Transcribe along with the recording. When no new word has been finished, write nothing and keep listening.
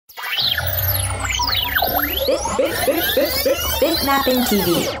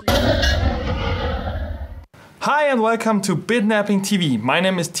BitnappingTV. Hi and welcome to BitnappingTV. My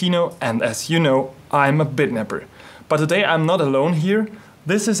name is Tino and as you know, I'm a bitnapper. But today I'm not alone here.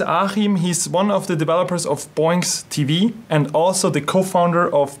 This is Achim, he's one of the developers of BoinxTV and also the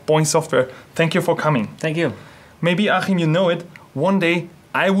co-founder of Boinx Software. Thank you for coming. Thank you. Maybe Achim, you know it, one day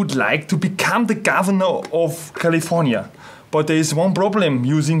I would like to become the governor of California. But there is one problem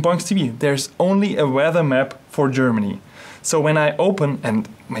using BoinxTV. There's only a weather map for Germany. So when I open, and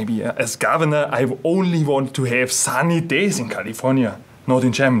maybe as governor, I only want to have sunny days in California, not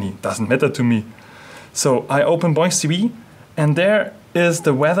in Germany. Doesn't matter to me. So I open BoinxTV, and there is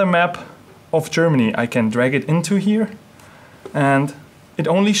the weather map of Germany. I can drag it into here, and it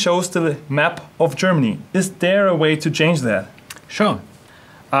only shows the map of Germany. Is there a way to change that? Sure.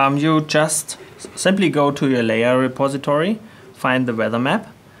 You just simply go to your layer repository, find the weather map,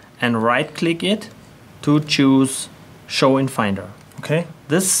 and right-click it to choose Show in Finder. Okay.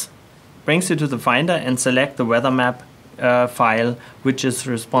 This brings you to the Finder and select the weather map file, which is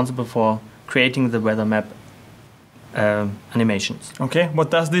responsible for creating the weather map animations. Okay.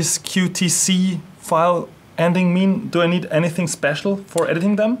 What does this QTC file ending mean? Do I need anything special for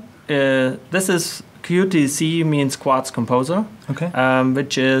editing them? This is QTC means Quartz Composer, okay.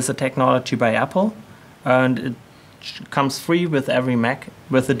 Which is a technology by Apple, and it comes free with every Mac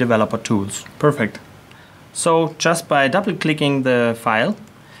with the developer tools. Perfect. So just by double-clicking the file,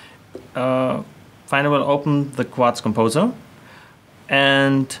 Finder will open the Quartz Composer,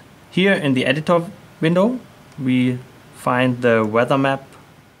 and here in the editor window we find the weather map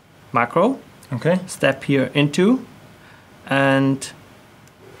macro. Okay. Step here into and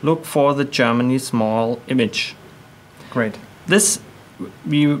look for the Germany small image. Great. This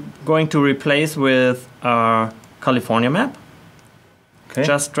we're going to replace with our California map. Okay.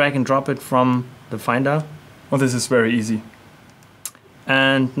 Just drag and drop it from the Finder. Oh, this is very easy.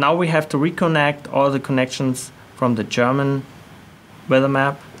 And now we have to reconnect all the connections from the German weather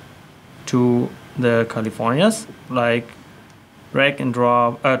map to the Californias, like drag and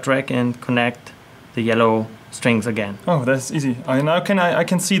connect the yellow strings again. Oh, that's easy. I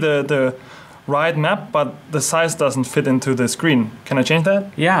can see the right map, but the size doesn't fit into the screen. Can I change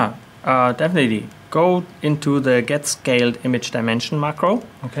that? Yeah, definitely. Go into the Get Scaled Image Dimension macro.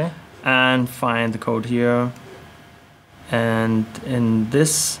 Okay. And find the code here. And in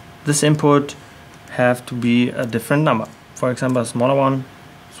this input have to be a different number. For example, a smaller one,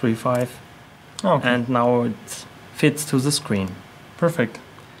 3.5. Okay. And now it fits to the screen. Perfect.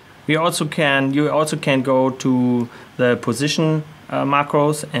 You also can go to the position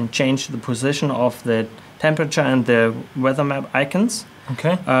macros and change the position of the temperature and the weather map icons.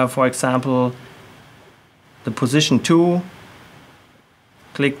 Okay. For example, the position 2,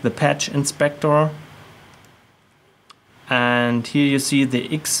 click the patch inspector, and here you see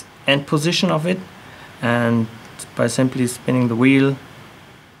the X end position of it, and by simply spinning the wheel,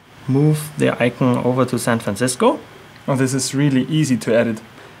 move the icon over to San Francisco. Oh, this is really easy to edit.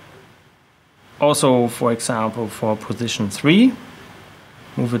 Also, for example, for position 3,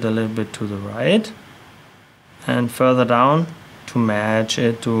 move it a little bit to the right and further down to match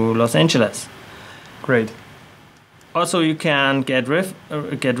it to Los Angeles. Great. Also, you can get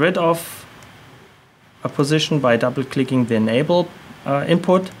rid of a position by double-clicking the enable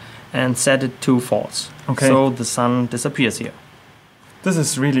input and set it to false. Okay. So the sun disappears here. This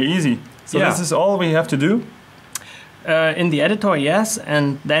is really easy. So yeah. This is all we have to do? In the editor, yes,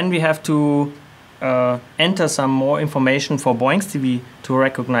 and then we have to enter some more information for BoinxTV to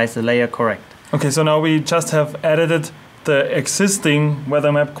recognize the layer correct. Okay, so now we just have edited the existing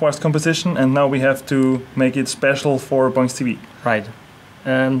weather map quartz composition, and now we have to make it special for BoinxTV. Right.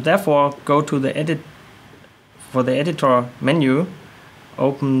 Therefore, go to the editor menu,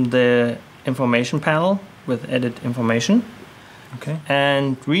 open the information panel with edit information. Okay.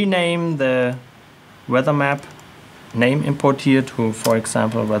 And rename the weather map name import here to, for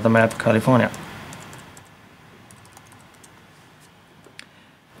example, weather map California.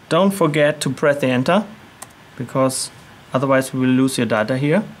 Don't forget to press the enter, because otherwise we will lose your data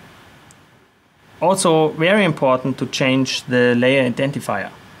here. Also, very important to change the layer identifier.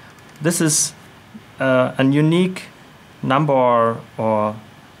 This is a unique number or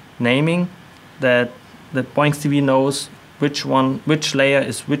naming that BoinxTV knows which layer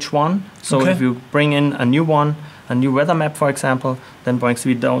is which one. So okay. If you bring in a new one, a new weather map, for example, then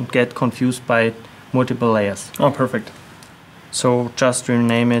BoinxTV don't get confused by multiple layers. Oh, perfect. So just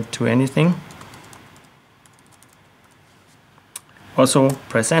rename it to anything. Also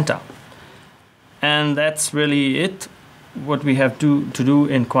press enter. And that's really it, what we have to do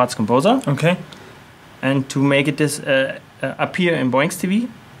in Quartz Composer. Okay. And to make it appear in BoinxTV.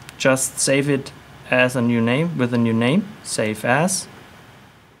 Just save it as a new name, with a new name, save as.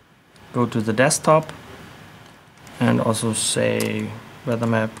 Go to the desktop and also say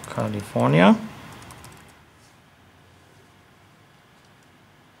Weathermap California.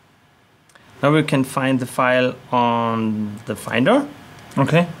 Now we can find the file on the Finder.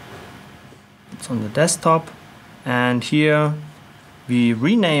 Okay. It's on the desktop, and here we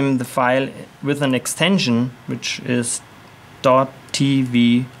rename the file with an extension which is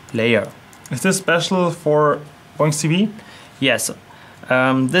 .tv layer. Is this special for BoinxTV? Yes,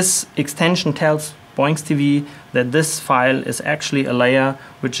 this extension tells BoinxTV that this file is actually a layer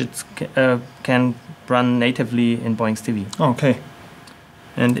which it can run natively in BoinxTV. Okay.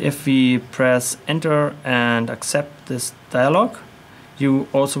 And if we press enter and accept this dialog, you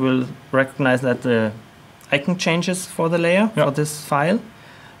also will recognize that the icon changes for the layer for this file.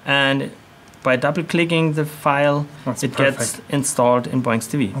 And by double clicking the file, it gets installed in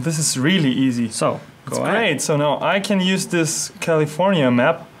BoinxTV. Oh, this is really easy. So, It's great. So now I can use this California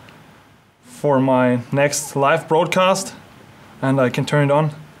map for my next live broadcast, and I can turn it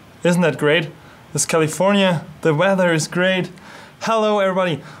on. Isn't that great? This California, the weather is great. Hello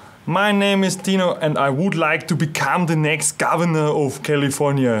everybody, my name is Tino and I would like to become the next governor of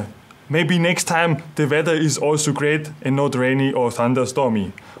California. Maybe next time the weather is also great and not rainy or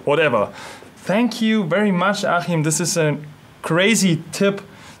thunderstormy. Whatever. Thank you very much, Achim. This is a crazy tip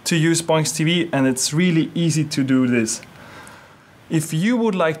to use BoinxTV, and it's really easy to do this. If you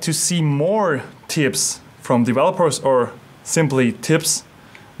would like to see more tips from developers or simply tips,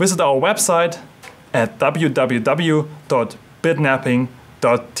 visit our website at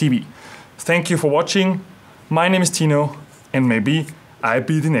www.BitnappingTV. Thank you for watching. My name is Tino, and maybe I'll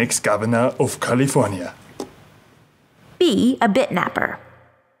be the next governor of California. Be a BitNapper.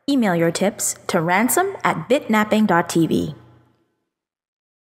 Email your tips to ransom@bitnapping.tv.